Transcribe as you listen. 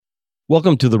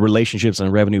Welcome to the Relationships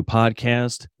and Revenue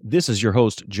Podcast. This is your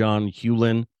host, John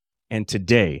Hewlin, and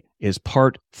today is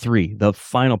part 3, the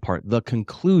final part, the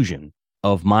conclusion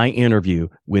of my interview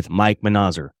with Mike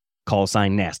Manazir, call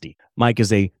sign Nasty. Mike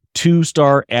is a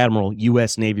 2-star Admiral,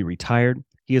 U.S. Navy retired.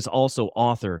 He is also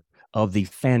author of the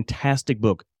fantastic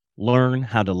book, Learn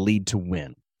How to Lead to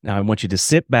Win. Now, I want you to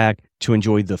sit back to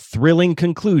enjoy the thrilling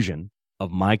conclusion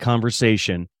of my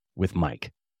conversation with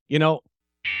Mike. You know,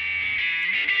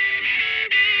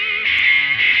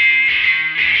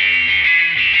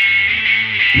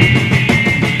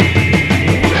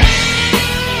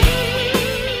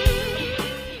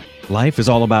 life is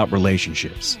all about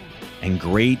relationships, and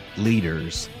great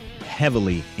leaders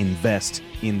heavily invest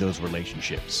in those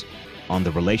relationships. On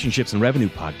the Relationships and Revenue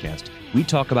Podcast, we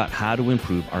talk about how to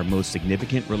improve our most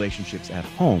significant relationships at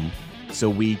home so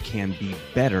we can be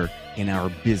better in our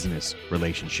business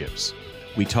relationships.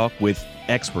 We talk with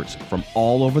experts from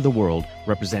all over the world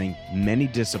representing many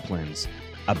disciplines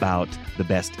about the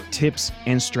best tips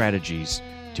and strategies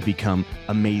to become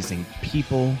amazing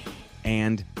people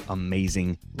and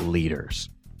amazing leaders.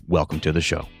 Welcome to the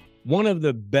show. One of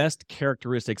the best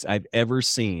characteristics I've ever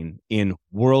seen in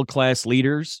world-class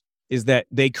leaders is that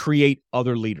they create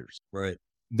other leaders. Right.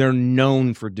 They're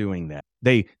known for doing that.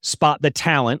 They spot the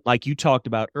talent, like you talked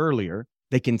about earlier.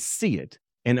 They can see it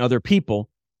in other people,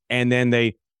 and then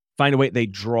they find a way, they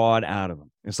draw it out of them.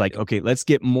 It's like, okay, let's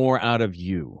get more out of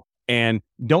you. And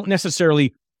don't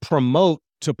necessarily promote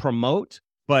to promote,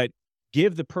 but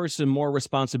give the person more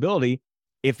responsibility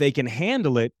if they can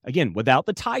handle it, again, without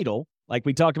the title, like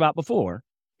we talked about before.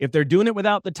 If they're doing it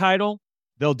without the title,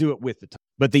 they'll do it with the title.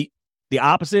 But the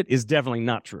opposite is definitely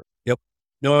not true. Yep.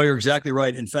 No, you're exactly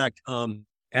right. In fact,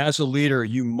 as a leader,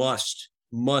 you must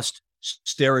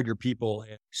stare at your people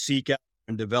and seek out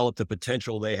and develop the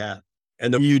potential they have.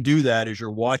 And the way you do that is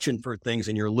you're watching for things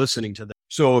and you're listening to them.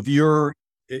 So if you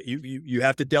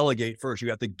have to delegate first, you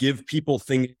have to give people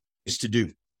things to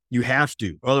do. You have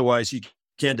to, otherwise you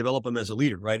can't develop them as a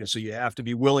leader, right? And so you have to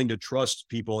be willing to trust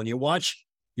people, and you watch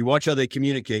how they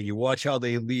communicate, you watch how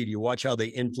they lead, you watch how they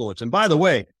influence. And by the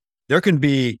way, there can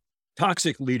be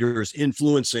toxic leaders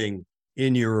influencing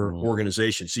in your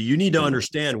organization. So you need to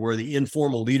understand where the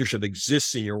informal leadership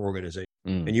exists in your organization.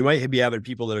 And you might be having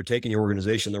people that are taking your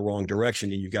organization the wrong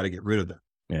direction, and you've got to get rid of them.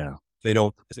 Yeah. They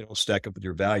don't stack up with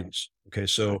your values. Okay.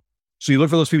 So you look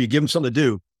for those people, you give them something to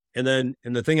do. And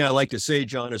the thing I like to say,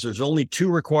 John, is there's only 2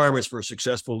 requirements for a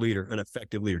successful leader, an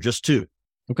effective leader, just 2.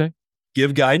 Okay.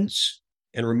 Give guidance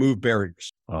and remove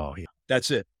barriers. Oh, yeah.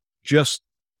 That's it. Just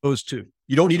those 2.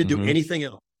 You don't need to do anything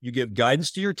else. You give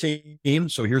guidance to your team.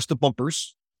 So here's the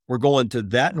bumpers. We're going to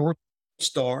that North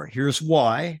Star. Here's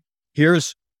why.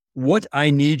 Here's what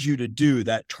I need you to do,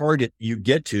 that target you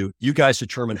get to. You guys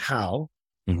determine how.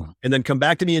 And then come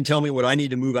back to me and tell me what I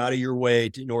need to move out of your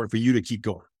way in order for you to keep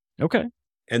going. Okay.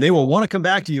 And they will want to come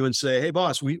back to you and say, hey,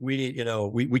 boss, we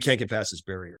can't get past this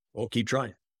barrier. Well, keep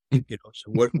trying. So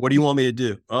what do you want me to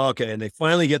do? Oh, okay. And they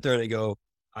finally get there and they go,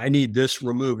 I need this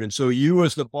removed. And so you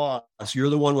as the boss, you're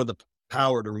the one with the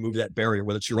power to remove that barrier,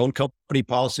 whether it's your own company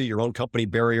policy, your own company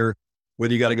barrier,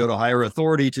 whether you got to go to higher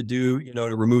authority to do,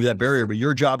 to remove that barrier. But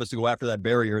your job is to go after that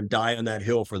barrier and die on that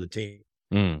hill for the team.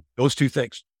 Those 2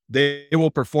 things. They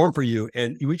will perform for you.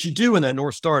 And what you do in that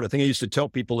North Star, the thing I used to tell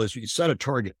people is you set a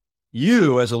target.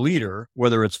 You as a leader,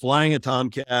 whether it's flying a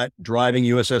Tomcat, driving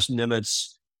USS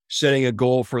Nimitz, setting a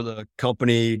goal for the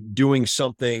company, doing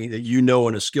something that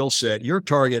in a skill set, your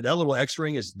target, that little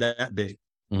X-ring is that big.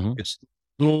 It's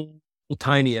little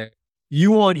tiny.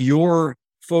 You want your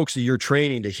folks that you're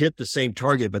training to hit the same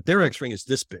target, but their X-ring is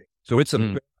this big. So it's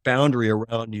a boundary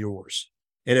around yours.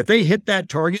 And if they hit that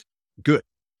target, good.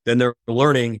 Then they're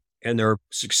learning and they're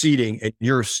succeeding, and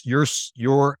you're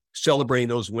celebrating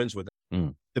those wins with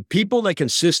them. The people that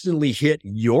consistently hit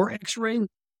your X-ring,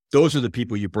 those are the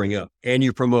people you bring up and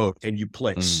you promote and you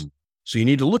place. So you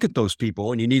need to look at those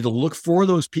people, and you need to look for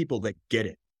those people that get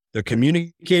it. They're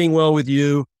communicating well with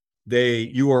you.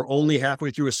 You are only halfway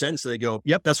through a sentence. So they go,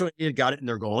 yep, that's what I needed. Got it. And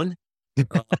they're gone,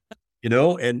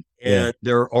 and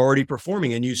they're already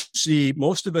performing. And you see,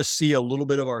 most of us see a little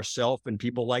bit of ourselves in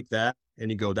people like that. And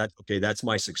you go, that's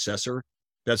my successor.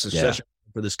 That's a successor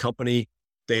for this company.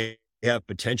 They have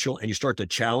potential, and you start to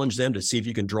challenge them to see if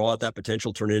you can draw out that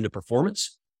potential, turn it into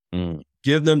performance.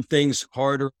 Give them things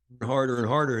harder and harder and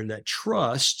harder, and that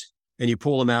trust, and you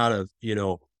pull them out of,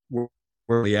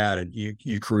 where they at, and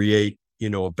you create,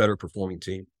 a better performing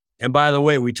team. And by the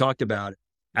way, we talked about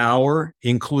our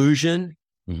inclusion.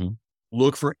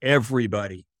 Look for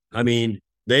everybody. I mean,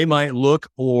 they might look,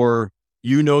 or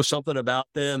something about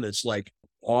them. It's like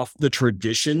off the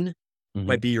tradition,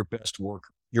 might be your best worker.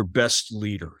 your best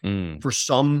leader for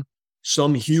some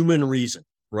human reason,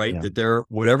 right? Yeah. That they're,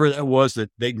 whatever that was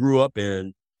that they grew up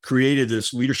in, created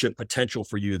this leadership potential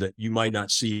for you that you might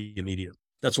not see immediately.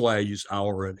 That's why I use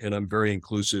our, and I'm very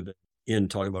inclusive in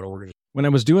talking about organization. When I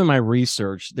was doing my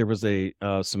research, there was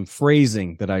some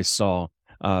phrasing that I saw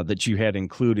that you had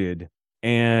included,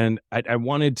 and I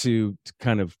wanted to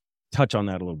kind of touch on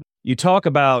that a little bit. You talk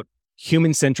about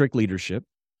human-centric leadership,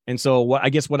 and so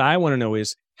what I want to know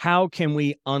is, how can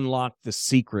we unlock the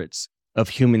secrets of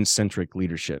human-centric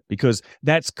leadership? Because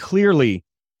that's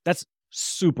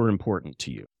super important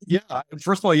to you. Yeah.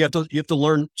 First of all, you have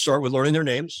to start with learning their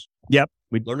names. Yep.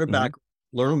 Learn their background,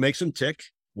 learn what makes them tick.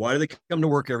 Why do they come to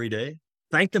work every day?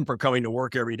 Thank them for coming to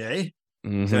work every day.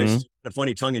 That's a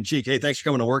funny tongue in cheek. Hey, thanks for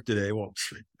coming to work today. Well,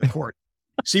 of course.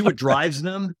 See what drives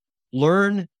them.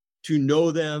 Learn to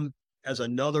know them as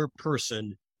another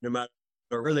person, no matter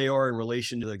where they are in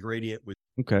relation to the gradient.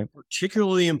 Okay.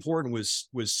 Particularly important was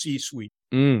C-suite.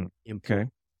 Okay.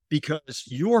 Because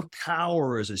your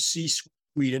power as a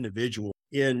C-suite individual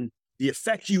in the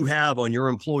effect you have on your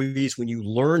employees when you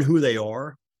learn who they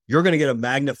are, you're going to get a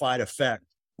magnified effect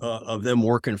of them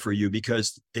working for you,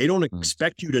 because they don't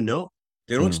expect you to know.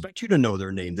 They don't expect you to know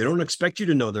their name. They don't expect you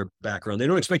to know their background. They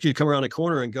don't expect you to come around the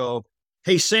corner and go,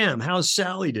 "Hey, Sam, how's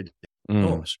Sally today?"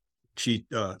 Oh, she's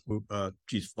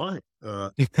fine.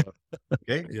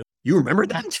 Okay. You remember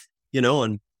that?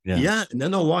 And yeah. And then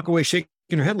they'll walk away shaking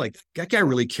their head like, that guy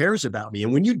really cares about me.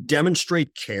 And when you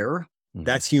demonstrate care,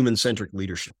 that's human-centric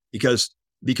leadership, because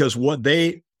what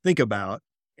they think about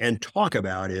and talk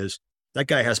about is, that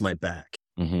guy has my back.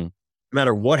 No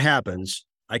matter what happens,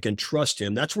 I can trust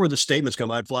him. That's where the statements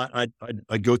come.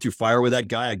 I'd go through fire with that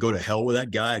guy. I'd go to hell with that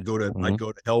guy. I'd go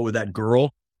to hell with that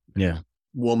girl. Yeah.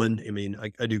 Woman. I mean,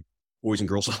 I do boys and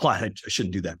girls a lot. I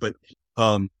shouldn't do that. But,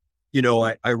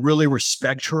 I really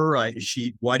respect her.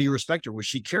 Why do you respect her? Well,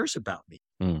 she cares about me.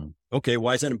 Okay.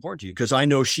 Why is that important to you? Because I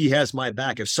know she has my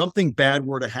back. If something bad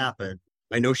were to happen,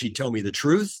 I know she'd tell me the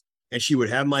truth, and she would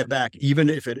have my back, even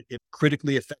if it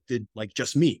critically affected like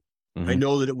just me. I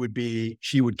know that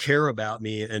she would care about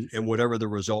me and whatever the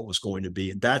result was going to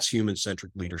be. And that's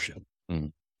human-centric leadership.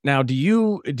 Now, do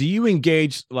you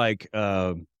engage like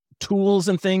tools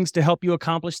and things to help you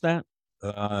accomplish that?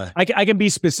 I can be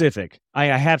specific. I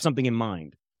have something in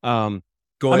mind. Go ahead.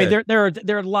 I mean,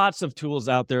 there are lots of tools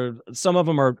out there. Some of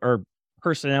them are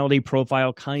personality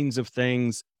profile kinds of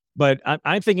things, but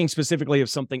I'm thinking specifically of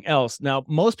something else. Now,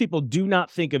 most people do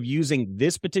not think of using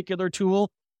this particular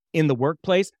tool in the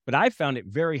workplace, but I found it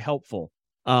very helpful.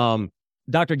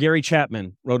 Dr. Gary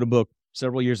Chapman wrote a book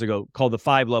several years ago called The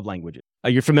 5 Love Languages. Are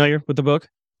you familiar with the book?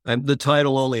 I'm the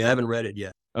title only. I haven't read it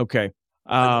yet. Okay.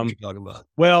 I know what you're talking about.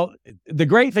 Well, the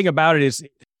great thing about it is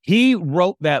he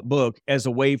wrote that book as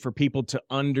a way for people to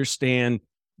understand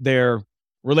their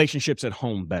relationships at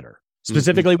home better,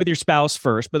 specifically with your spouse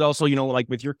first, but also, like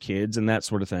with your kids and that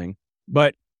sort of thing.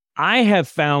 But I have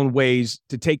found ways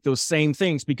to take those same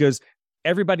things, because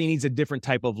everybody needs a different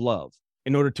type of love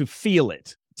in order to feel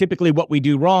it. Typically, what we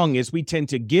do wrong is we tend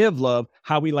to give love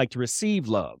how we like to receive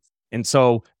love. And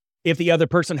so if the other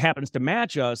person happens to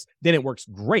match us, then it works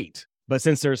great. But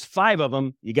since there's 5 of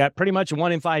them, you got pretty much a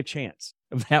 1 in 5 chance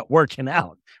of that working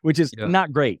out, which is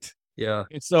not great. Yeah.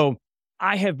 And so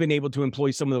I have been able to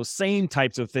employ some of those same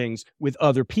types of things with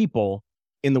other people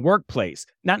in the workplace.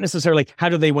 Not necessarily how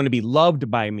do they want to be loved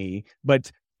by me,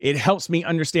 but it helps me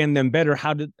understand them better.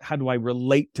 How do I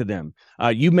relate to them?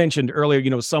 You mentioned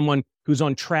earlier, someone who's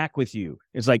on track with you.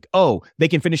 It's like, oh, they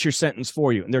can finish your sentence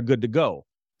for you and they're good to go.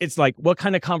 It's like, what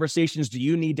kind of conversations do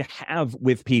you need to have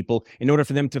with people in order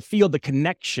for them to feel the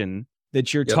connection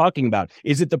that you're talking about?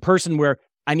 Is it the person where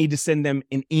I need to send them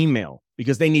an email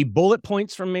because they need bullet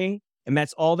points from me and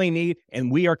that's all they need,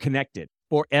 and we are connected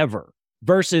forever?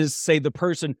 Versus, say, the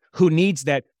person who needs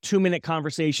that 2-minute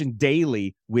conversation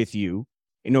daily with you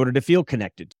in order to feel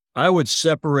connected. I would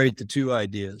separate the two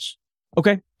ideas.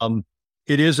 Okay.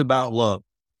 It is about love.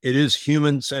 It is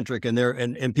human-centric,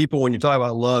 and people, when you talk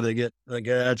about love, they get like,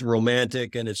 that's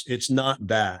romantic, and it's not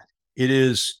that. It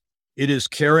is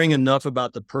caring enough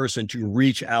about the person to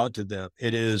reach out to them.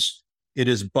 It is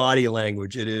body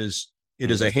language. It is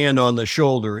a hand on the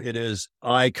shoulder. It is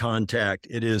eye contact.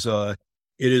 It is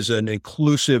an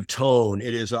inclusive tone.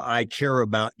 It is a I care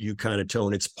about you kind of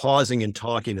tone. It's pausing and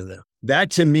talking to them. That,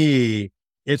 to me,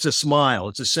 it's a smile.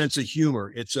 It's a sense of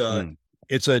humor. It's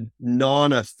a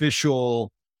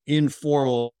non-official,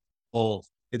 informal,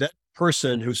 that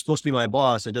person who's supposed to be my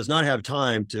boss and does not have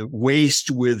time to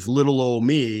waste with little old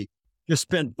me just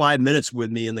spent 5 minutes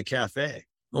with me in the cafe.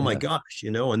 Oh my gosh,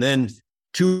 and then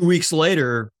 2 weeks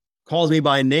later, calls me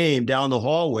by name down the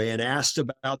hallway and asked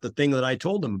about the thing that I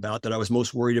told them about that I was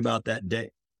most worried about that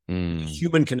day.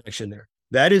 Human connection there.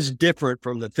 That is different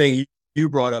from the thing you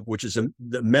brought up, which is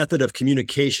the method of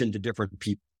communication to different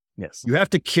people. Yes. You have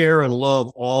to care and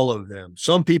love all of them.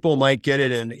 Some people might get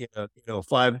it in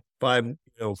five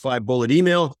bullet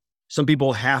email. Some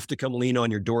people have to come lean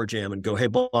on your door jam and go, "Hey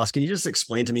boss, can you just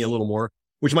explain to me a little more?"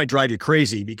 Which might drive you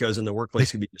crazy because in the workplace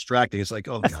it can be distracting. It's like,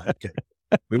 oh God, okay.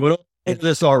 We went into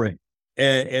this already.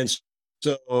 And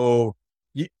so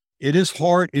it is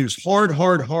hard. It is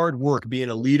hard work being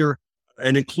a leader,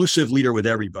 an inclusive leader with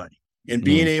everybody, and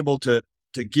being able to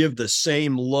give the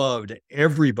same love to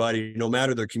everybody, no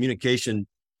matter their communication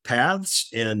paths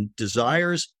and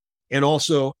desires, and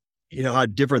also, how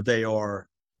different they are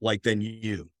than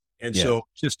you. And so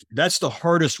that's the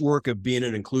hardest work of being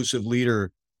an inclusive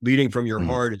leader, leading from your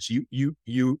heart. It's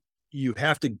you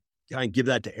have to kind of give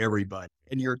that to everybody.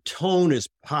 And your tone is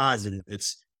positive.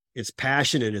 It's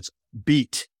passionate. It's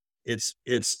beat. It's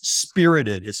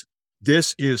spirited.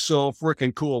 This is so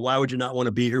freaking cool. Why would you not want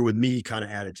to be here with me? Kind of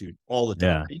attitude all the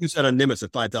time. You use that on Nimitz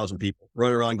at 5,000 people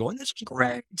running around going, "This is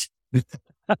great."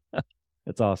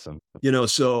 That's awesome.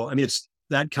 So, I mean, it's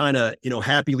that kind of,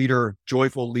 happy leader,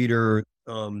 joyful leader,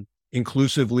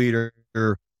 inclusive leader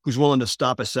who's willing to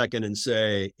stop a second and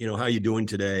say, "How you doing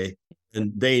today?"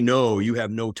 And they know you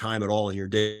have no time at all in your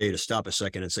day to stop a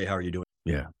second and say, "How are you doing?"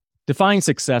 Yeah. Define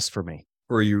success for me.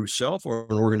 For yourself or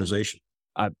an organization?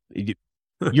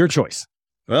 Your choice.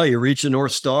 Well, you reach the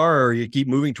North Star, or you keep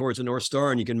moving towards the North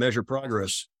Star, and you can measure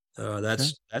progress.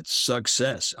 That's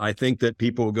success. I think that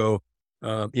people go,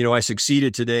 I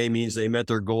succeeded today means they met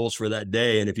their goals for that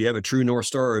day. And if you have a true North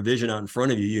Star or a vision out in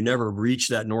front of you, you never reach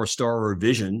that North Star or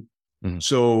vision.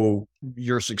 So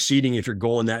you're succeeding if you're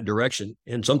going that direction.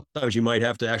 And sometimes you might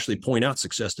have to actually point out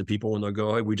success to people when they'll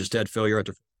go, "Hey, we just had failure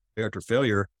after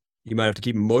failure." You might have to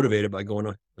keep them motivated by going,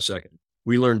 "A second.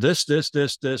 We learned this,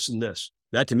 and this."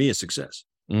 That to me is success.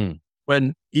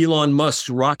 When Elon Musk's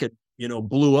rocket,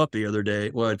 blew up the other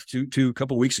day, a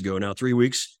couple weeks ago now, 3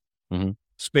 weeks,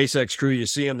 SpaceX crew, you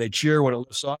see them, they cheer when it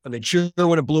lifts off and they cheer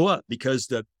when it blew up because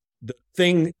the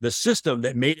system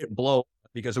that made it blow up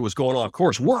because it was going off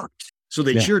course worked. So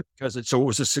they cheered because it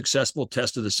was a successful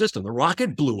test of the system. The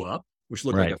rocket blew up, which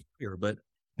looked like a failure, but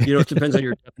it depends on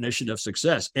your definition of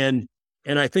success. And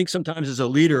I think sometimes as a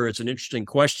leader, it's an interesting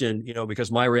question,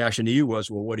 because my reaction to you was,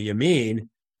 well, what do you mean?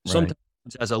 Sometimes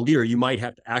as a leader, you might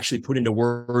have to actually put into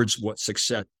words what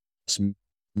success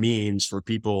means for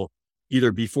people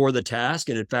either before the task.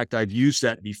 And in fact, I've used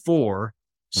that before.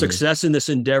 Success in this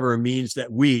endeavor means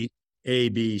that we, A,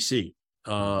 B, C,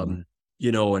 and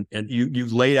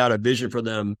you've laid out a vision for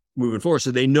them moving forward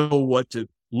so they know what to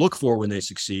look for when they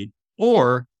succeed.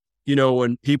 Or,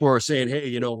 when people are saying,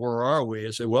 "Hey, where are we?"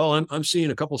 I say, "Well, I'm seeing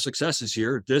a couple of successes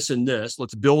here, this and this.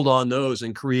 Let's build on those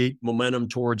and create momentum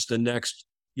towards the next,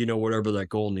 whatever that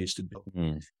goal needs to be."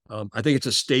 I think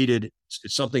it's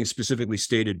something specifically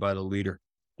stated by the leader.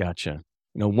 Gotcha.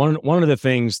 One of the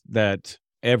things that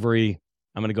I'm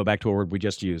going to go back to a word we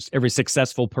just used, every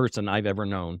successful person I've ever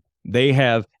known, they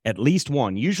have at least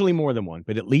one, usually more than one,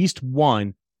 but at least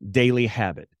one daily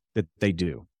habit that they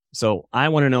do. So I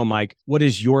want to know, Mike, what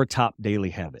is your top daily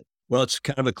habit? Well, it's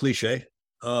kind of a cliche.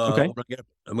 Okay. I'm going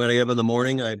to get up in the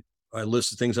morning. I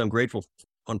list the things I'm grateful for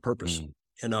on purpose.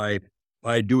 And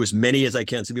I do as many as I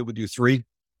can. Some people do 3.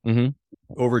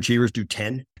 Overachievers do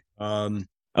 10.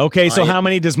 Okay. So how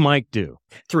many does Mike do?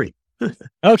 3.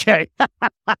 Okay.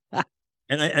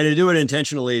 And I do it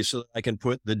intentionally so that I can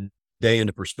put the day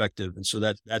into perspective. And so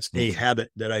that's a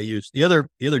habit that I use. The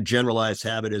other generalized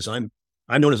habit is I'm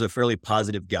known as a fairly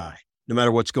positive guy. No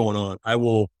matter what's going on, I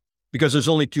will, because there's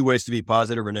only 2 ways to be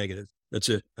positive or negative. That's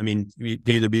it. I mean, you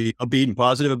can either be upbeat and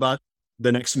positive about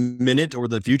the next minute or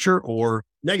the future, or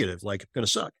negative, like it's going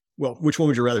to suck. Well, which one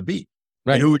would you rather be?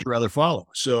 Right. And who would you rather follow?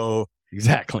 So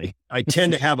exactly. I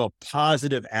tend to have a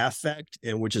positive affect,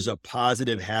 and which is a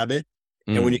positive habit.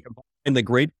 And when you combine the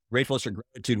gratefulness or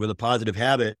gratitude with a positive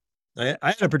habit, I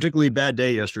had a particularly bad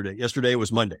day yesterday. Yesterday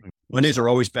was Monday. Mondays are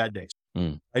always bad days.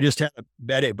 I just had a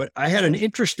bad day, but I had an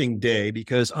interesting day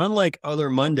because unlike other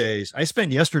Mondays, I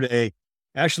spent yesterday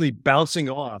actually bouncing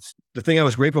off the thing I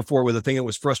was grateful for with the thing that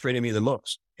was frustrating me the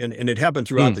most. And it happened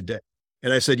throughout the day.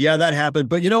 And I said, yeah, that happened,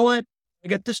 but you know what? I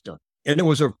got this done. And it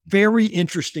was a very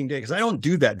interesting day because I don't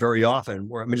do that very often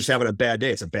where I'm just having a bad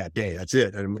day. It's a bad day. That's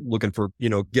it. I'm looking for,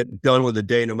 getting done with the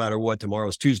day no matter what.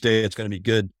 Tomorrow's Tuesday. It's going to be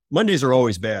good. Mondays are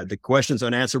always bad. The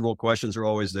unanswerable questions are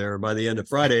always there. By the end of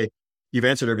Friday, you've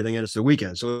answered everything and it's the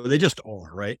weekend. So they just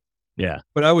are, right? Yeah.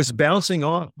 But I was bouncing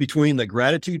off between the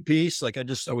gratitude piece. Like I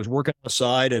was working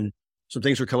outside and some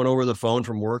things were coming over the phone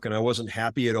from work and I wasn't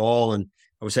happy at all. And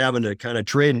I was having to kind of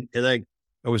trade. And I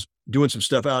was doing some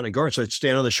stuff out in the garden. So I'd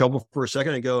stand on the shovel for a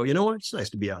second and go, you know what? It's nice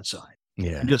to be outside.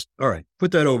 Yeah. And just, all right,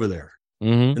 put that over there.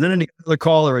 Mm-hmm. And then another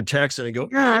call or a text and I go,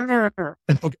 okay,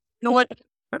 you know what?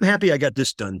 I'm happy I got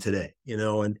this done today,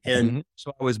 and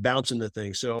so I was bouncing the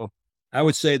thing. So I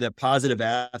would say that positive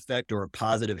affect or a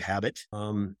positive habit.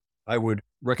 I would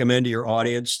recommend to your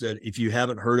audience that if you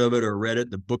haven't heard of it or read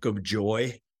it, the Book of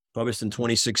Joy, published in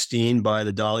 2016 by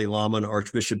the Dalai Lama and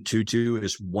Archbishop Tutu,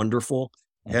 is wonderful.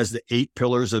 It has the 8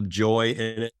 pillars of joy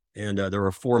in it. And there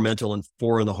are 4 mental and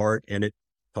 4 in the heart. And it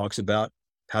talks about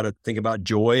how to think about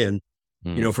joy. And,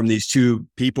 from these 2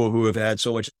 people who have had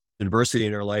so much adversity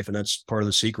in their life. And that's part of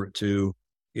the secret to,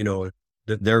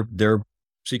 their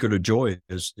secret of joy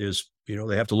is,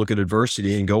 they have to look at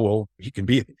adversity and go, well, you can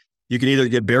either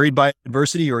get buried by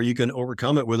adversity or you can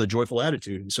overcome it with a joyful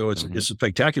attitude. And so it's a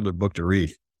spectacular book to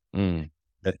read.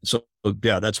 So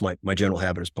yeah, that's my general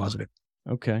habit is positive.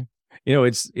 Okay.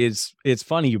 It's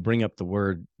funny you bring up the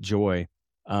word joy.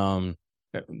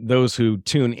 Those who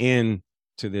tune in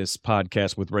to this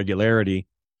podcast with regularity,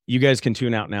 you guys can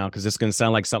tune out now because it's going to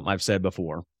sound like something I've said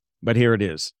before, but here it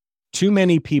is. Too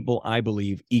many people, I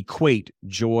believe, equate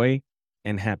joy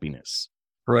and happiness.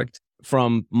 Correct.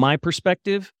 From my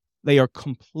perspective, they are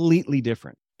completely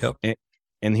different. Yep.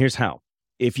 And here's how.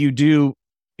 If you do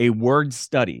a word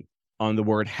study on the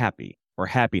word happy or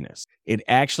happiness, it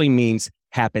actually means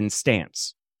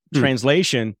happenstance.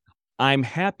 Translation, I'm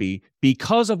happy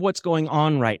because of what's going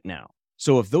on right now.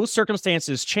 So if those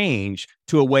circumstances change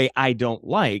to a way I don't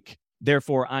like,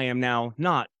 therefore I am now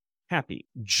not happy.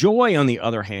 Joy, on the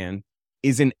other hand,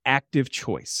 is an active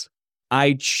choice.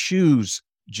 I choose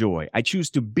joy. I choose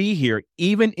to be here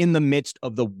even in the midst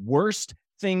of the worst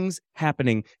things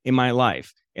happening in my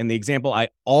life. And the example I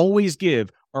always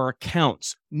give are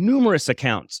accounts, numerous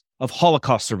accounts of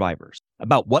Holocaust survivors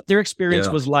about what their experience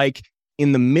was like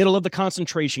in the middle of the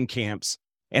concentration camps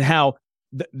and how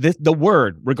the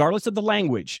word, regardless of the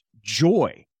language,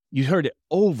 joy, you heard it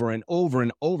over and over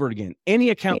and over again. Any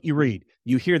account you read,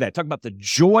 you hear that. Talk about the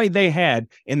joy they had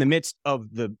in the midst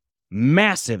of the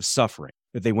massive suffering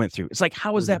that they went through. It's like,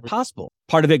 how is that possible?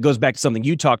 Part of it goes back to something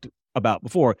you talked about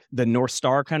before, the North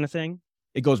Star kind of thing.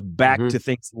 It goes back to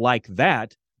things like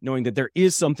that, knowing that there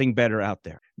is something better out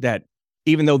there, that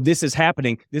even though this is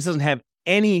happening, this doesn't have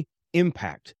any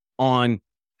impact on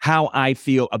how I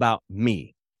feel about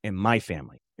me and my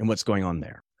family and what's going on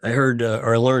there. I heard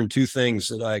or I learned 2 things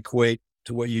that I equate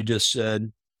to what you just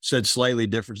said slightly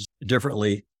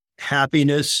differently.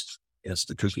 Happiness, yes,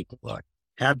 the cookie clock.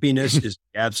 Happiness is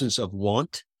the absence of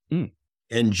want,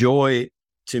 and joy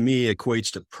to me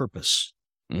equates to purpose.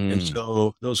 And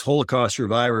so those Holocaust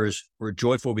survivors were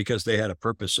joyful because they had a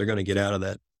purpose. They're going to get out of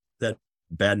that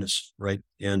badness, right?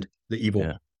 And the evil.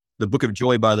 Yeah. The Book of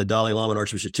Joy by the Dalai Lama and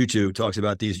Archbishop Tutu talks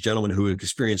about these gentlemen who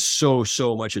experienced so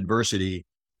much adversity.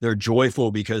 They're joyful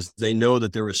because they know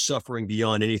that there is suffering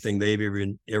beyond anything they've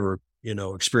ever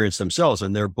experienced themselves.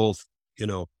 And they're both,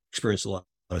 experienced a lot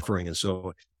of suffering. And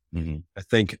so I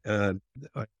think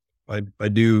I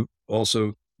do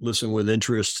also listen with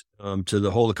interest to the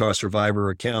Holocaust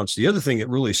survivor accounts. The other thing that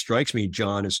really strikes me,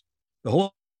 John, is the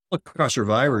Holocaust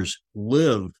survivors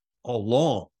live a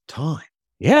long time.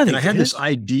 Yeah. And I had this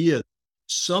idea,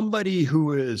 somebody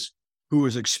who is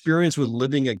experienced with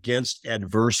living against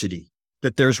adversity,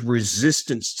 that there's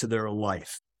resistance to their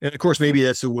life. And of course, maybe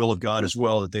that's the will of God as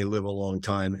well, that they live a long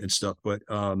time and stuff. But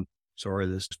sorry,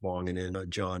 this is bonging in,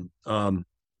 John.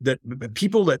 That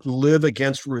people that live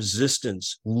against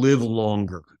resistance live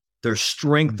longer. They're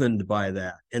strengthened by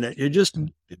that. And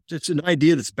it's an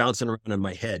idea that's bouncing around in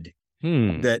my head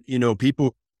that,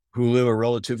 people who live a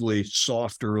relatively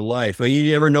softer life. I mean,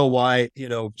 you never know why,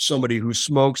 somebody who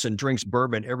smokes and drinks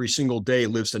bourbon every single day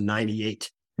lives to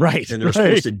 98. Right. And they're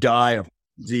supposed to die of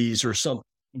disease or some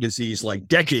disease like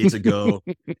decades ago.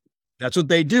 That's what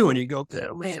they do. And you go,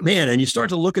 oh, man, and you start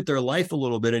to look at their life a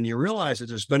little bit and you realize that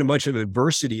there's been a bunch of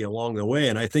adversity along the way.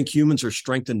 And I think humans are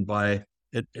strengthened by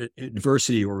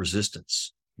adversity or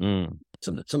resistance.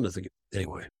 Something to think of.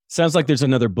 Anyway. Sounds like there's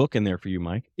another book in there for you,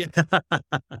 Mike. Yeah.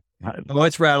 Oh,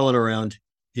 it's rattling around.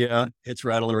 Yeah, it's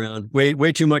rattling around.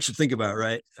 Way too much to think about,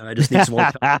 right? I just need some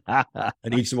more time. I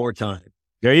need some more time.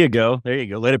 There you go.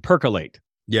 Let it percolate.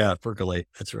 Yeah, percolate.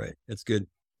 That's right. That's good.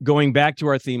 Going back to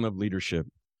our theme of leadership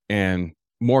and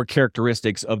more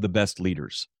characteristics of the best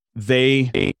leaders,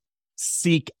 they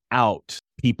seek out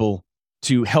people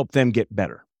to help them get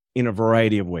better in a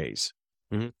variety of ways.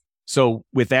 So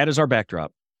with that as our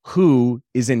backdrop, who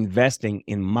is investing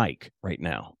in Mike right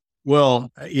now?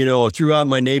 Well, throughout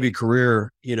my Navy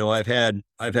career, I've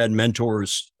had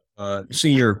mentors,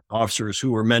 senior officers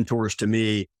who were mentors to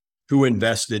me, who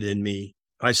invested in me.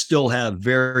 I still have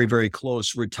very, very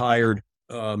close retired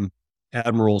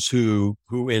admirals who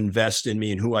invest in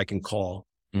me and who I can call.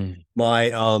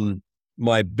 Mm.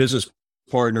 My business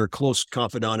partner, close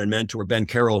confidant and mentor, Ben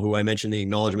Carroll, who I mentioned the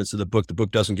acknowledgments of the book. The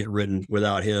book doesn't get written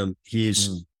without him.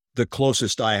 He's the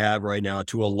closest I have right now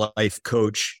to a life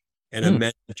coach and a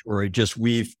mentor. Just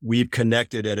we've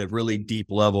connected at a really deep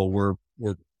level. We're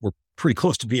pretty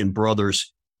close to being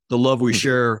brothers. The love we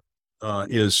share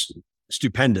is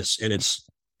stupendous, and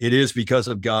it is because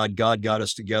of God. God got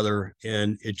us together,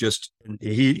 and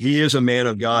he is a man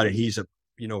of God, and he's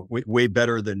way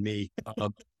better than me.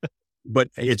 But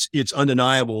it's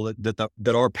undeniable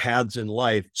that our paths in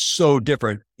life so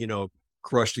different,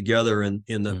 crushed together in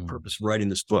the purpose of writing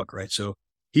this book, right? So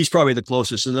he's probably the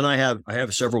closest, and then I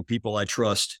have several people I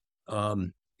trust,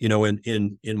 in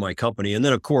my company, and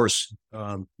then of course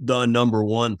the number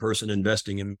one person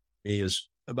investing in me is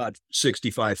about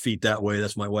 65 feet that way.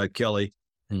 That's my wife Kelly.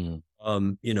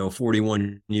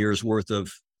 41 years worth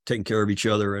of taking care of each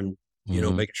other and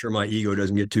making sure my ego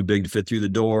doesn't get too big to fit through the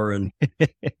door, and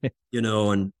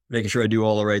and making sure I do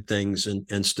all the right things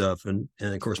and stuff. And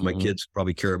of course my kids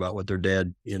probably care about what their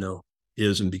dad,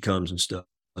 is and becomes and stuff.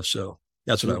 So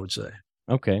that's what I would say.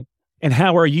 Okay. And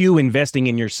how are you investing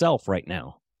in yourself right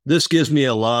now? This gives me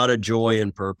a lot of joy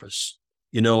and purpose.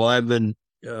 I've been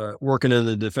working in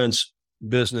the defense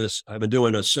business. I've been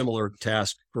doing a similar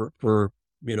task for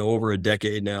over a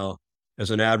decade now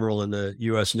as an admiral in the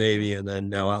U.S. Navy, and then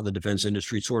now out in the defense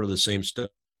industry, sort of the same stuff.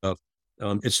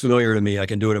 It's familiar to me. I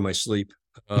can do it in my sleep.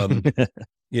 I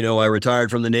retired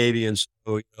from the Navy, and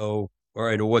so, all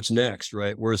right, well, what's next,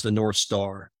 right? Where's the North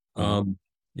Star? I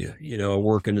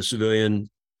work in a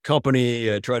civilian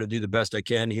company. I try to do the best I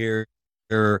can here.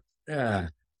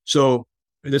 So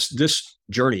this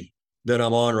journey that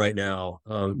I'm on right now,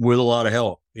 with a lot of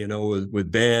help,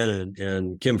 with Ben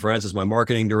and Kim Francis, my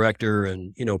marketing director,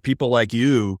 and, people like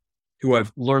you who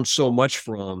I've learned so much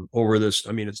from over this.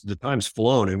 I mean, the time's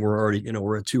flown and we're already,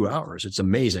 we're at 2 hours. It's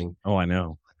amazing. Oh, I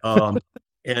know.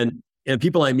 And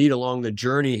people I meet along the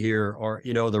journey here are,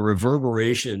 the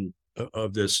reverberation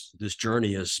of this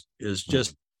journey is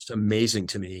just amazing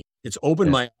to me. It's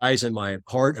opened my eyes and my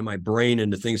heart and my brain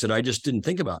into things that I just didn't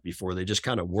think about before. They just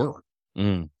kind of were.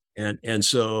 And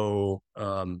so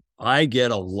I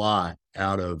get a lot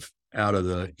out of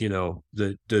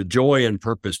the joy and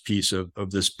purpose piece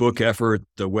of this book effort,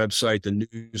 the website, the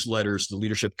newsletters, the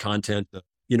leadership content,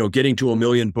 getting to 1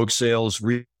 million book sales,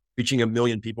 reaching 1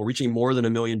 million people, reaching more than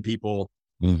 1 million people,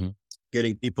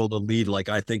 getting people to lead like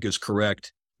I think is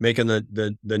correct, making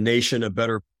the nation a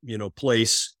better,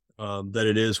 place that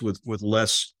it is with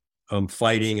less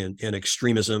fighting and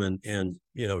extremism and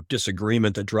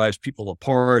disagreement that drives people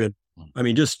apart. And I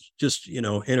mean, just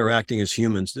interacting as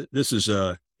humans. This is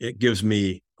it gives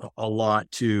me a lot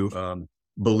to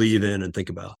believe in and think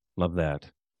about. Love that.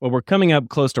 Well, we're coming up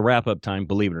close to wrap up time,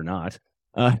 believe it or not.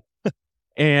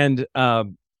 And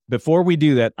before we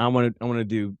do that, I want to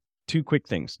do 2 quick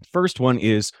things. First one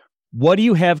is, what do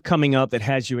you have coming up that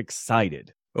has you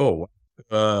excited? Oh,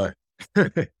 I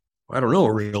don't know,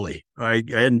 really. I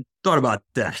hadn't thought about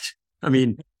that. I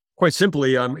mean, quite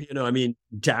simply,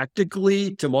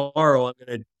 tactically, tomorrow I'm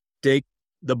going to take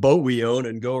the boat we own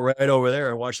and go right over there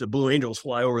and watch the Blue Angels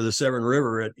fly over the Severn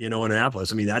River at,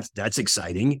 Annapolis. I mean, that's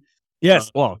exciting.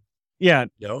 Yes. Yeah.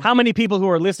 How many people who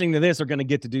are listening to this are going to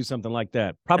get to do something like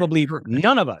that? Probably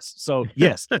none of us. So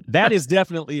yes, that is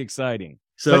definitely exciting.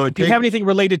 So do you have anything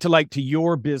related to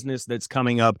your business that's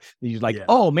coming up? You're like,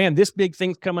 oh man, this big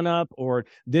thing's coming up, or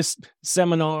this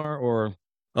seminar, or?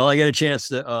 Well, I get a chance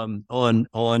to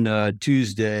on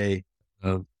Tuesday.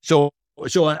 So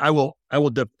I will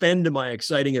defend my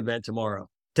exciting event tomorrow.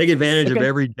 Take advantage of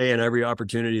every day and every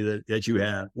opportunity that you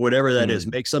have, whatever that is.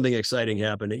 Make something exciting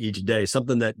happen each day,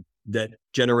 something that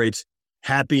generates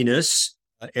happiness,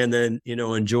 and then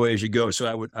enjoy as you go.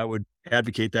 So I would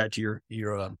advocate that to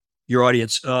your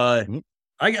audience. I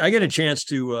get a chance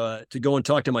to go and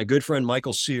talk to my good friend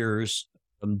Michael Sears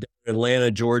from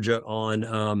Atlanta, Georgia,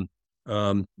 on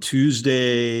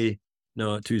Wednesday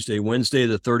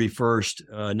the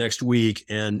 31st next week,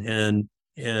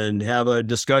 and have a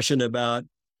discussion about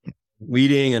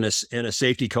leading and a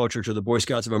safety culture to the Boy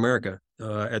Scouts of America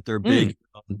at their big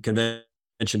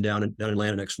convention down in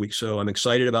Atlanta next week. So I'm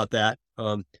excited about that.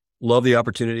 Love the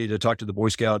opportunity to talk to the Boy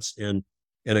Scouts and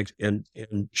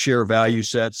share value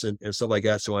sets and stuff like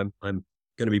that. So I'm going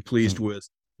to be pleased with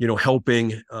helping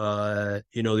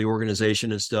the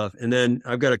organization and stuff. And then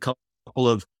I've got a couple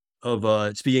of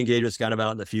speaking engagements kind of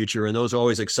out in the future, and those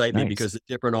always excite me because the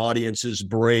different audiences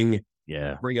bring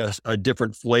us a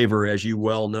different flavor, as you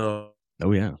well know.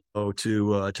 Oh yeah.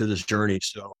 To this journey.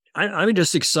 So I'm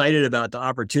just excited about the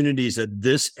opportunities that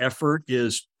this effort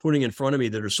is putting in front of me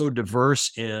that are so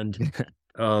diverse and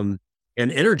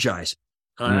energizing.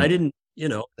 I didn't,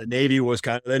 the Navy was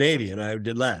kind of the Navy, and I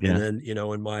did that. Yeah. And then,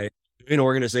 in my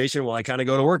organization, well, I kind of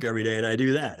go to work every day and I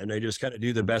do that, and I just kind of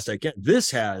do the best I can. This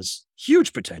has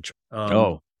huge potential.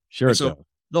 Sure. So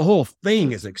the whole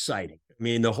thing is exciting. I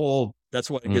mean, that's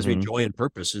what gives me joy and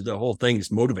purpose. Is the whole thing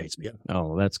just motivates me.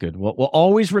 Oh, that's good. Well,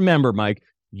 always remember, Mike,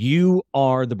 you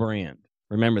are the brand.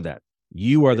 Remember that.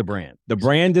 You are the brand. The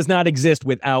brand does not exist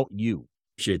without you.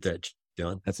 Appreciate that,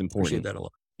 John. That's important. Appreciate that a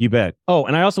lot. You bet. Oh,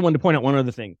 and I also wanted to point out one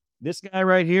other thing. This guy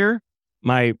right here,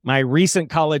 my recent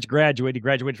college graduate, he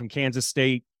graduated from Kansas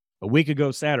State a week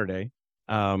ago Saturday,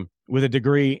 with a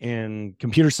degree in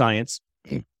computer science.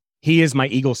 He is my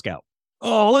Eagle Scout.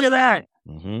 Oh, look at that.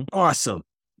 Mm-hmm. Awesome.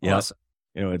 Yeah. Awesome.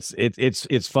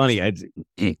 It's funny.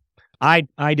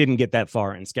 I didn't get that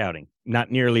far in scouting, not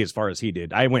nearly as far as he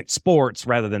did. I went sports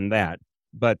rather than that.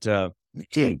 But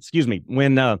excuse me,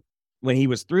 when he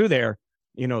was through there,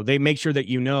 they make sure that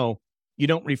you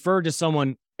don't refer to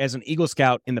someone as an Eagle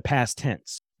Scout in the past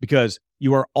tense, because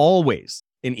you are always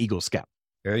an Eagle Scout.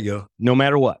 There you go. No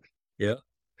matter what. Yeah.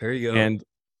 There you go.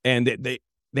 And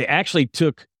they actually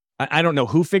took. I don't know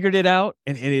who figured it out,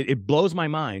 and it blows my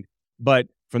mind. But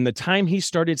from the time he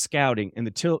started scouting and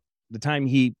until the time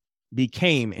he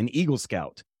became an Eagle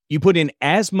Scout, you put in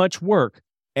as much work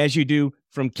as you do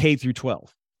from K through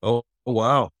 12. Oh,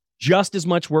 wow. Just as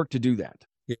much work to do that.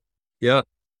 Yeah,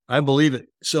 I believe it.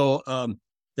 So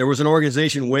there was an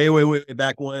organization way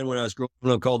back when I was growing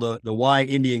up called the Y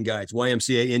Indian Guides,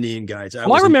 YMCA Indian Guides. I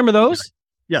remember those.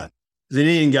 Yeah. As an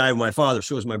Indian guy with my father,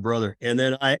 so was my brother. And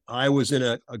then I was in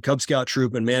a Cub Scout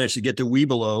troop and managed to get to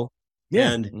Webelow.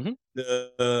 Yeah. And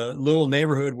the little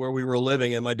neighborhood where we were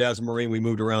living, and my dad's a Marine, we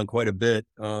moved around quite a bit.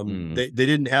 They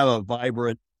didn't have a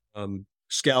vibrant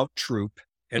scout troop,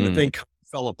 and the thing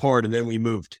fell apart, and then we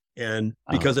moved. And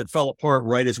because it fell apart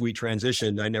right as we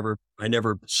transitioned, I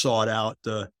never sought out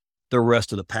the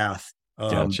rest of the path.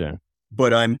 Gotcha.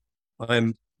 But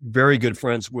I'm very good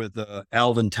friends with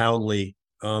Alvin Townley,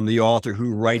 the author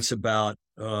who writes about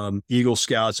Eagle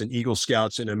Scouts and Eagle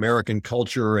Scouts in American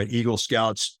culture, and Eagle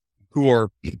Scouts who are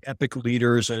epic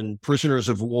leaders and prisoners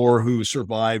of war who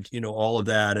survived, all of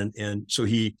that. And so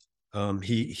he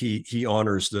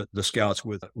honors the Scouts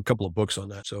with a couple of books on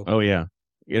that. So, oh yeah.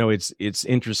 It's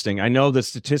interesting. I know the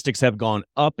statistics have gone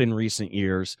up in recent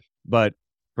years, but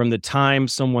from the time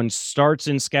someone starts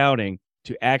in scouting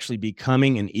to actually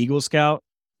becoming an Eagle Scout,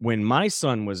 when my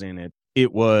son was in it,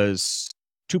 it was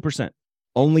 2%.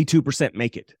 Only 2%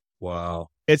 make it. Wow.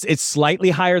 It's slightly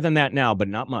higher than that now, but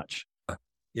not much.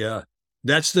 Yeah.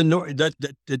 That's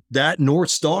the that North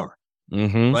Star,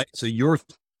 right? So your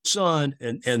son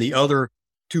and the other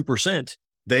 2%,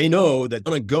 they know that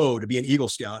they're going to go to be an Eagle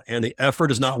Scout, and the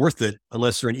effort is not worth it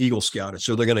unless they're an Eagle Scout. And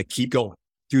so they're going to keep going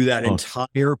through that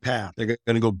entire path. They're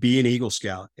going to go be an Eagle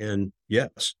Scout. And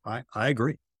yes, I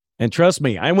agree. And trust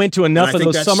me, I went to enough of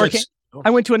those summer camps.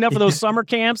 I went to enough of those summer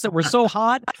camps that were so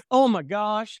hot. Oh my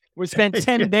gosh. We spent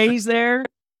 10 days there.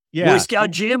 Yeah. Boy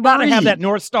Scout Jamboree. Gotta have that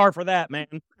North Star for that,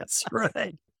 man. That's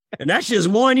right. And that's just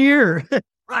 1 year.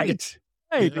 Right.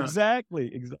 Right. Yeah.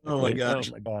 Exactly. Oh my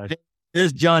gosh.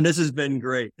 John, this has been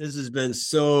great. This has been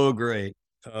so great.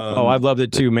 I've loved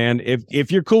it too, man. If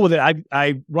you're cool with it,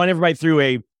 I run everybody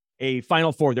through a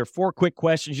final four. There are 4 quick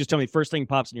questions. Just tell me the first thing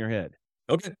pops in your head.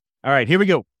 Okay. All right, here we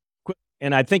go.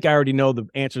 And I think I already know the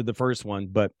answer to the first one,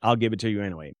 but I'll give it to you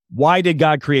anyway. Why did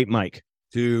God create Mike?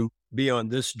 To be on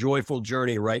this joyful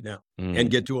journey right now and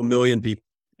get to 1 million people.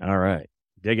 All right.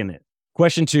 Digging it.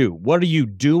 Question 2. What are you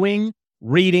doing,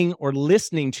 reading, or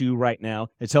listening to right now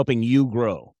that's helping you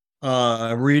grow?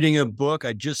 I'm reading a book.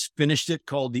 I just finished it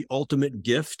called The Ultimate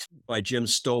Gift by Jim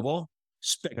Stovall.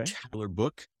 Spectacular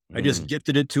book. I just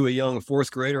gifted it to a young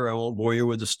 4th grader. I won't bore you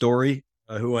with the story,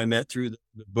 who I met through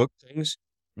the book things.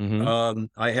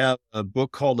 I have a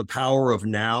book called The Power of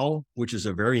Now, which is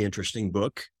a very interesting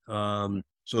book.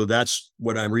 So that's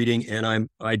what I'm reading. And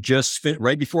I just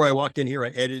right before I walked in here, I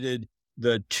edited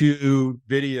the 2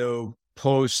 video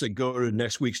posts that go to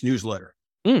next week's newsletter.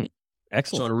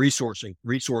 Excellent. It's on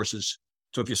resources.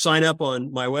 So if you sign up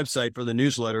on my website for the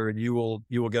newsletter, you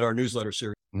will get our newsletter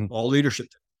series, all leadership,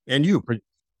 and you.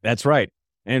 That's right.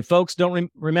 And folks, don't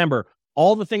remember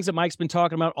all the things that Mike's been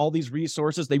talking about. All these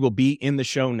resources, they will be in the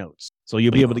show notes, so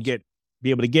you'll be able to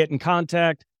get in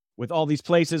contact with all these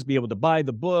places, be able to buy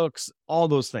the books, all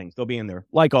those things. They'll be in there,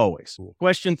 like always. Cool.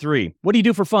 Question 3. What do you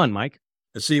do for fun, Mike?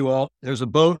 Let's see. Well, there's a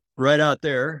boat right out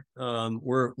there.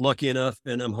 We're lucky enough,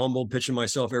 and I'm humbled, pitching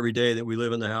myself every day, that we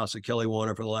live in the house at Kelly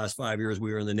Warner. For the last 5 years,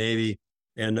 we were in the Navy,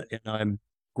 and I'm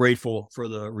grateful for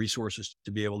the resources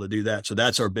to be able to do that. So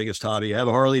that's our biggest hobby. I have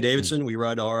a Harley Davidson. We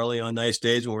ride a Harley on nice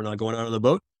days when we're not going out on the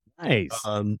boat. Nice.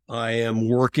 I am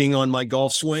working on my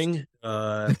golf swing.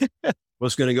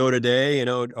 Was going to go today,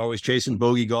 always chasing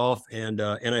bogey golf, and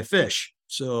I fish.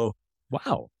 So,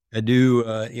 wow. I do,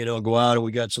 go out, and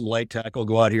we got some light tackle,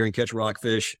 go out here and catch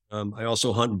rockfish. I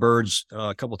also hunt birds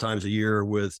a couple times a year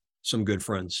with some good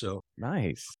friends. So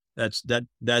nice.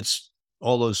 That's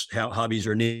all those hobbies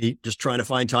are neat. Just trying to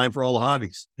find time for all the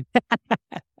hobbies.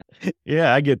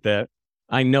 Yeah, I get that.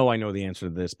 I know the answer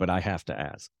to this, but I have to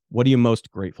ask. What are you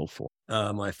most grateful for?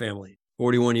 My family.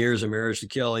 41 years of marriage to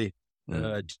Kelly,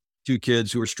 2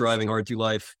 kids who are striving hard through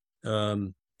life,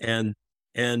 and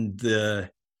the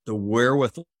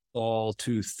wherewithal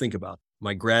to think about.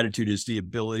 My gratitude is the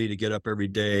ability to get up every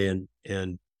day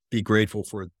and be grateful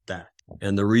for that,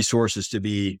 and the resources to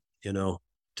be, to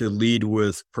lead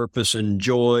with purpose and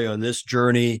joy on this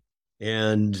journey,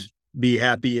 and be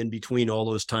happy in between all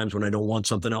those times when I don't want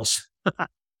something else.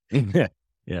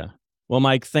 Yeah. Well,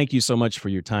 Mike, thank you so much for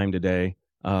your time today,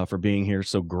 for being here.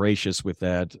 So gracious with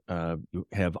that. You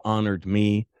have honored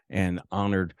me and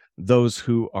honored those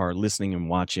who are listening and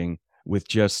watching with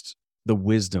just the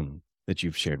wisdom that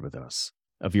you've shared with us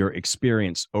of your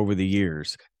experience over the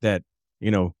years that,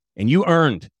 and you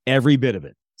earned every bit of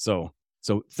it. So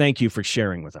thank you for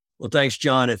sharing with us. Well, thanks,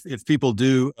 John. If people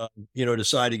do,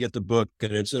 decide to get the book,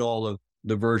 and it's in all of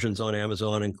the versions on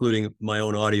Amazon, including my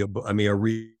own audio book.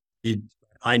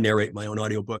 I narrate my own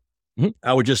audiobook. Mm-hmm.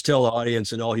 I would just tell the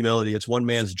audience in all humility, it's one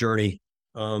man's journey.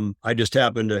 I just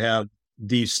happen to have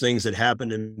these things that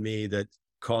happened to me that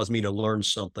caused me to learn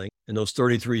something. And those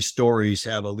 33 stories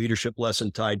have a leadership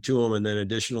lesson tied to them, and then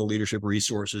additional leadership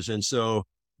resources. And so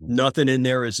nothing in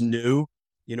there is new.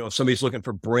 If somebody's looking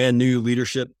for brand new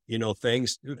leadership,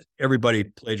 things, everybody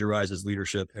plagiarizes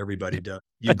leadership. Everybody does.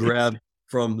 You grab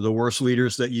from the worst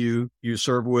leaders that you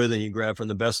serve with, and you grab from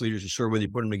the best leaders you serve with, you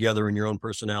put them together in your own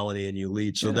personality, and you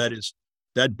lead. So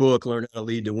that book, Learn How to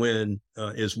Lead to Win,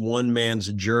 is one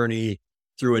man's journey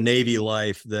through a Navy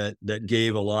life that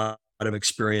gave a lot of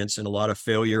experience and a lot of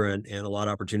failure and a lot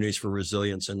of opportunities for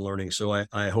resilience and learning. So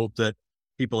I hope that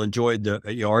people enjoyed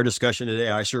our discussion today.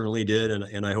 I certainly did.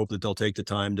 And I hope that they'll take the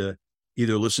time to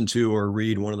either listen to or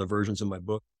read one of the versions of my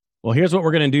book. Well, here's what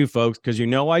we're going to do, folks, because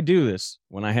I do this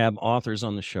when I have authors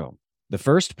on the show. The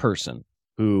first person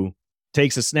who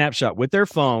takes a snapshot with their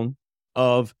phone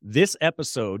of this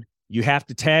episode, you have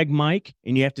to tag Mike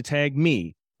and you have to tag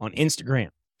me on Instagram.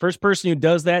 First person who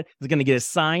does that is going to get a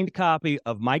signed copy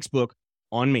of Mike's book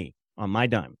on me, on my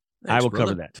dime. Thanks, I will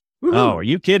brother. cover that. Woo-hoo. Oh, are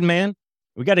you kidding, man?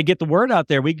 We got to get the word out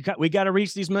there. We got to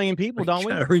reach these million people, don't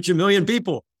we? Got to reach 1 million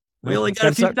people. We only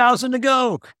got a few thousand to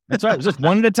go. That's right. Just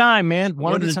one at a time, man.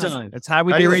 One at a time. That's how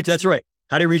we do it. That's right.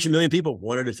 How do you reach 1 million people?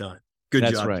 One at a time. Good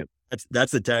job. That's right.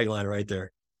 That's the tagline right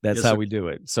there. That's how we do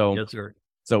it. So, yes, sir.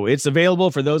 So it's available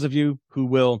for those of you who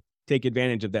will take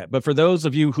advantage of that. But for those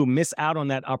of you who miss out on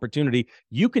that opportunity,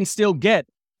 you can still get,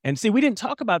 and see, we didn't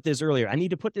talk about this earlier. I need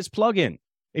to put this plug in.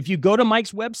 If you go to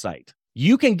Mike's website,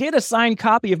 you can get a signed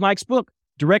copy of Mike's book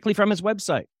directly from his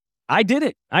website. I did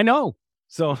it. I know.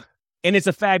 So, and it's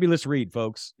a fabulous read,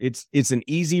 folks. It's an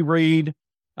easy read.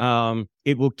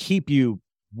 It will keep you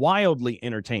wildly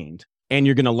entertained, and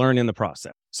you're going to learn in the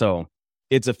process. So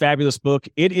it's a fabulous book.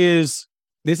 This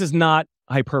is not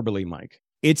hyperbole, Mike.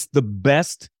 It's the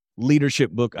best leadership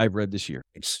book I've read this year.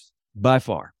 It's by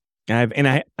far.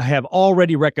 I have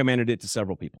already recommended it to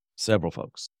several people, several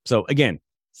folks. So again,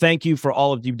 thank you for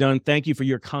all of you've done. Thank you for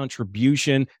your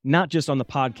contribution, not just on the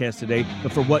podcast today,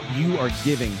 but for what you are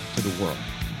giving to the world.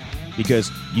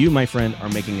 Because you, my friend, are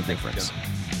making a difference.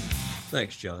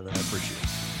 Thanks, John. I appreciate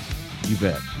it. You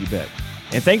bet. You bet.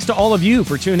 And thanks to all of you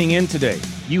for tuning in today.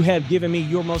 You have given me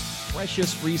your most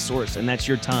precious resource, and that's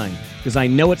your time, because I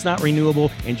know it's not renewable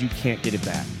and you can't get it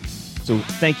back. So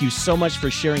thank you so much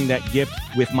for sharing that gift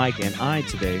with Mike and I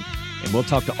today, and we'll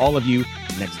talk to all of you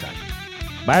next time.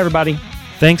 Bye, everybody.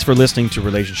 Thanks for listening to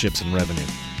Relationships and Revenue.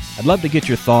 I'd love to get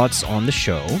your thoughts on the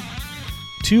show.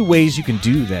 2 ways you can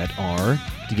do that are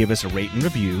to give us a rate and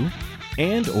review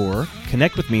and or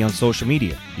connect with me on social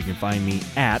media. You can find me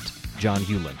at John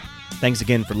Hewlin. Thanks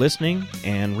again for listening,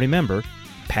 and remember,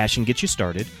 passion gets you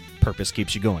started, purpose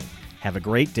keeps you going. Have a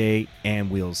great day, and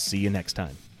we'll see you next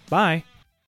time. Bye.